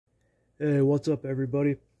Hey, what's up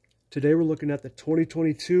everybody? Today we're looking at the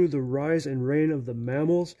 2022 The Rise and Reign of the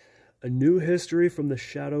Mammals, a new history from the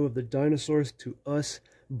shadow of the dinosaurs to us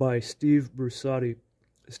by Steve Brusatte.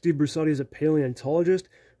 Steve Brusatte is a paleontologist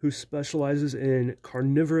who specializes in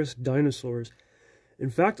carnivorous dinosaurs.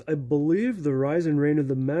 In fact, I believe The Rise and Reign of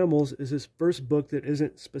the Mammals is his first book that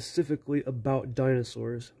isn't specifically about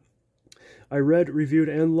dinosaurs. I read, reviewed,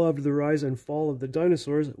 and loved The Rise and Fall of the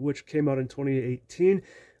Dinosaurs, which came out in 2018,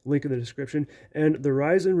 link in the description, and The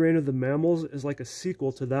Rise and Reign of the Mammals is like a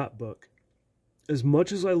sequel to that book. As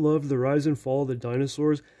much as I loved The Rise and Fall of the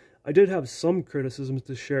Dinosaurs, I did have some criticisms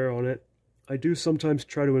to share on it. I do sometimes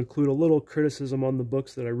try to include a little criticism on the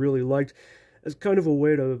books that I really liked as kind of a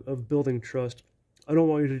way of building trust. I don't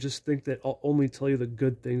want you to just think that I'll only tell you the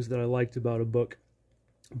good things that I liked about a book.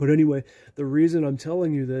 But anyway, the reason I'm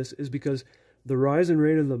telling you this is because The Rise and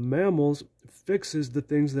Reign of the Mammals fixes the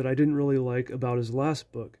things that I didn't really like about his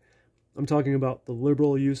last book. I'm talking about the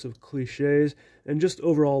liberal use of cliches and just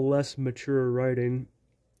overall less mature writing.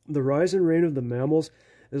 The Rise and Reign of the Mammals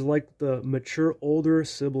is like the mature older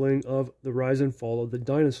sibling of The Rise and Fall of the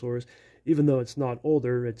Dinosaurs, even though it's not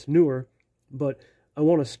older, it's newer. But I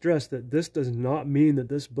want to stress that this does not mean that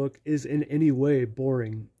this book is in any way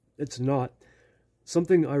boring. It's not.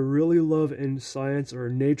 Something I really love in science or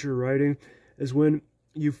nature writing is when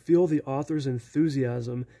you feel the author's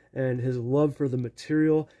enthusiasm and his love for the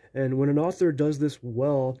material, and when an author does this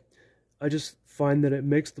well, I just find that it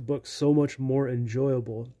makes the book so much more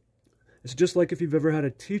enjoyable. It's just like if you've ever had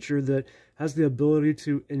a teacher that has the ability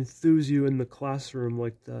to enthuse you in the classroom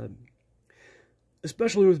like that.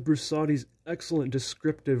 Especially with Brusatte's excellent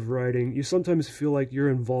descriptive writing, you sometimes feel like you're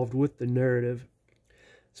involved with the narrative.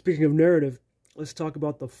 Speaking of narrative, let's talk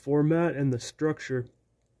about the format and the structure.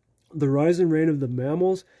 The Rise and Reign of the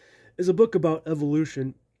Mammals is a book about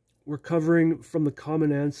evolution. We're covering from the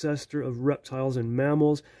common ancestor of reptiles and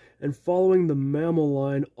mammals and following the mammal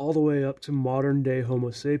line all the way up to modern-day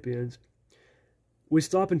Homo sapiens. We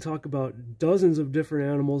stop and talk about dozens of different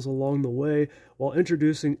animals along the way while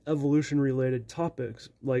introducing evolution-related topics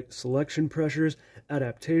like selection pressures,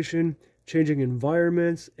 adaptation, changing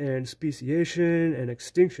environments, and speciation and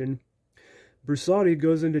extinction. Brusatte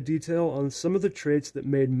goes into detail on some of the traits that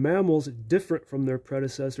made mammals different from their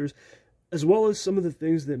predecessors, as well as some of the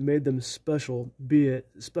things that made them special, be it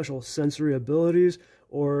special sensory abilities,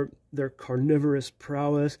 or their carnivorous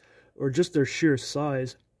prowess, or just their sheer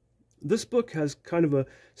size. This book has kind of a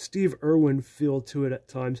Steve Irwin feel to it at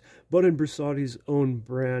times, but in Brusatte's own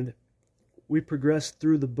brand. We progress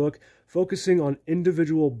through the book focusing on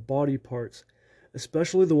individual body parts,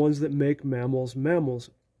 especially the ones that make mammals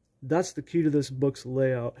mammals. That's the key to this book's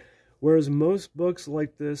layout. Whereas most books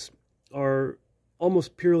like this are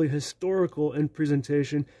almost purely historical in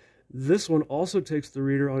presentation, this one also takes the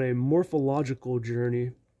reader on a morphological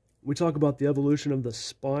journey. We talk about the evolution of the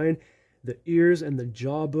spine, the ears, and the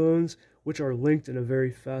jawbones, which are linked in a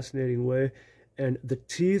very fascinating way, and the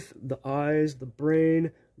teeth, the eyes, the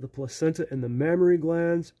brain, the placenta and the mammary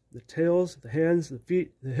glands, the tails, the hands, the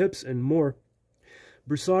feet, the hips, and more.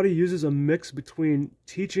 Brusatte uses a mix between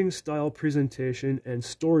teaching-style presentation and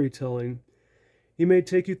storytelling. He may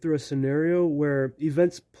take you through a scenario where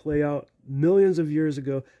events play out millions of years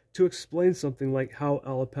ago to explain something like how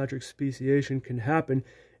allopatric speciation can happen,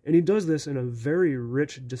 and he does this in a very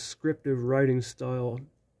rich, descriptive writing style.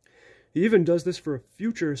 He even does this for a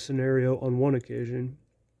future scenario on one occasion.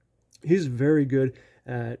 He's very good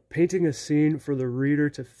at painting a scene for the reader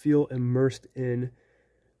to feel immersed in.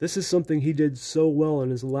 This is something he did so well in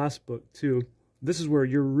his last book, too. This is where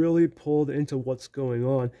you're really pulled into what's going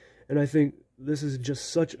on, and I think this is just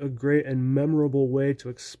such a great and memorable way to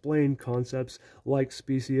explain concepts like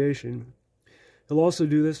speciation. He'll also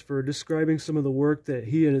do this for describing some of the work that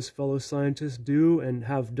he and his fellow scientists do and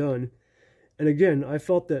have done. And again, I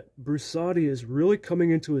felt that Brusatte is really coming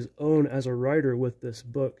into his own as a writer with this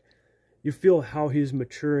book. You feel how he's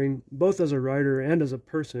maturing, both as a writer and as a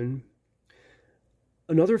person.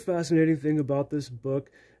 Another fascinating thing about this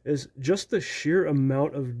book is just the sheer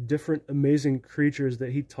amount of different amazing creatures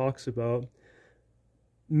that he talks about.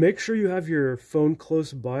 Make sure you have your phone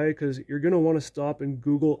close by because you're going to want to stop and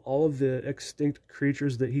Google all of the extinct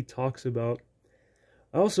creatures that he talks about.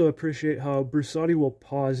 I also appreciate how Brusatte will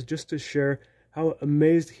pause just to share how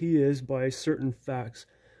amazed he is by certain facts.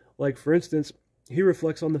 Like, for instance, he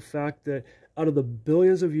reflects on the fact that out of the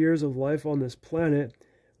billions of years of life on this planet,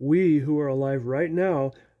 we who are alive right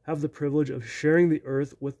now have the privilege of sharing the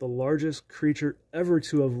earth with the largest creature ever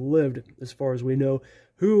to have lived, as far as we know,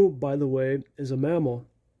 who, by the way, is a mammal.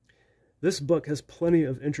 This book has plenty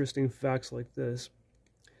of interesting facts like this.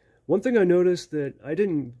 One thing I noticed that I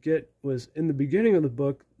didn't get was in the beginning of the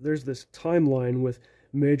book, there's this timeline with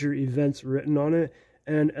major events written on it,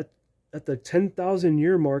 and at the 10,000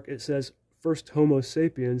 year mark, it says first Homo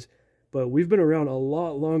sapiens, but we've been around a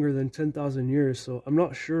lot longer than 10,000 years, so I'm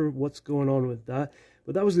not sure what's going on with that,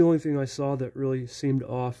 but that was the only thing I saw that really seemed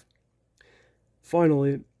off.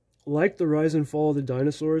 Finally, like The Rise and Fall of the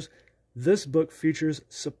Dinosaurs, this book features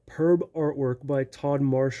superb artwork by Todd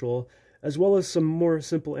Marshall, as well as some more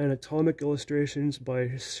simple anatomic illustrations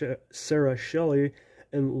by Sarah Shelley,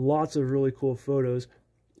 and lots of really cool photos.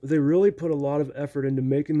 They really put a lot of effort into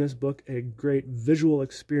making this book a great visual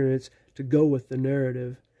experience to go with the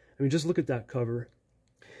narrative. I mean, just look at that cover.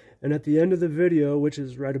 And at the end of the video, which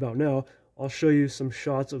is right about now, I'll show you some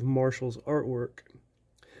shots of Marshall's artwork.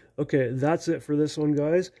 Okay, that's it for this one,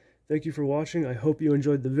 guys. Thank you for watching. I hope you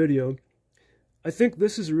enjoyed the video. I think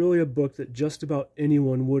this is really a book that just about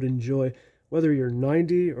anyone would enjoy, whether you're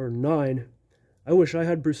 90 or 9. I wish I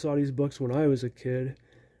had Brusatte's books when I was a kid.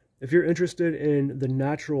 If you're interested in the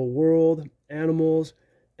natural world, animals,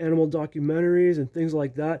 animal documentaries, and things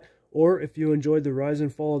like that, or if you enjoyed The Rise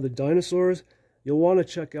and Fall of the Dinosaurs, you'll want to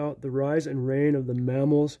check out The Rise and Reign of the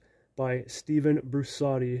Mammals by Steve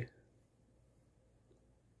Brusatte.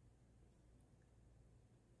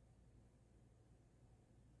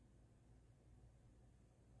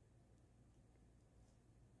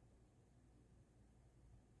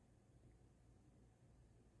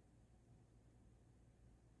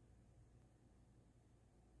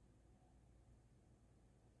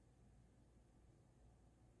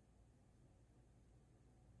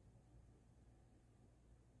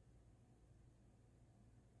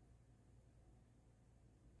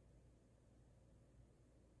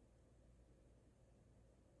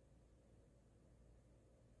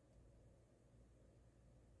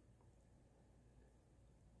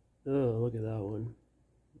 Oh, look at that one.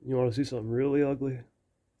 You want to see something really ugly?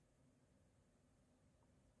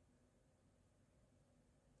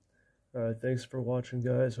 Alright, thanks for watching,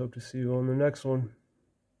 guys. Hope to see you on the next one.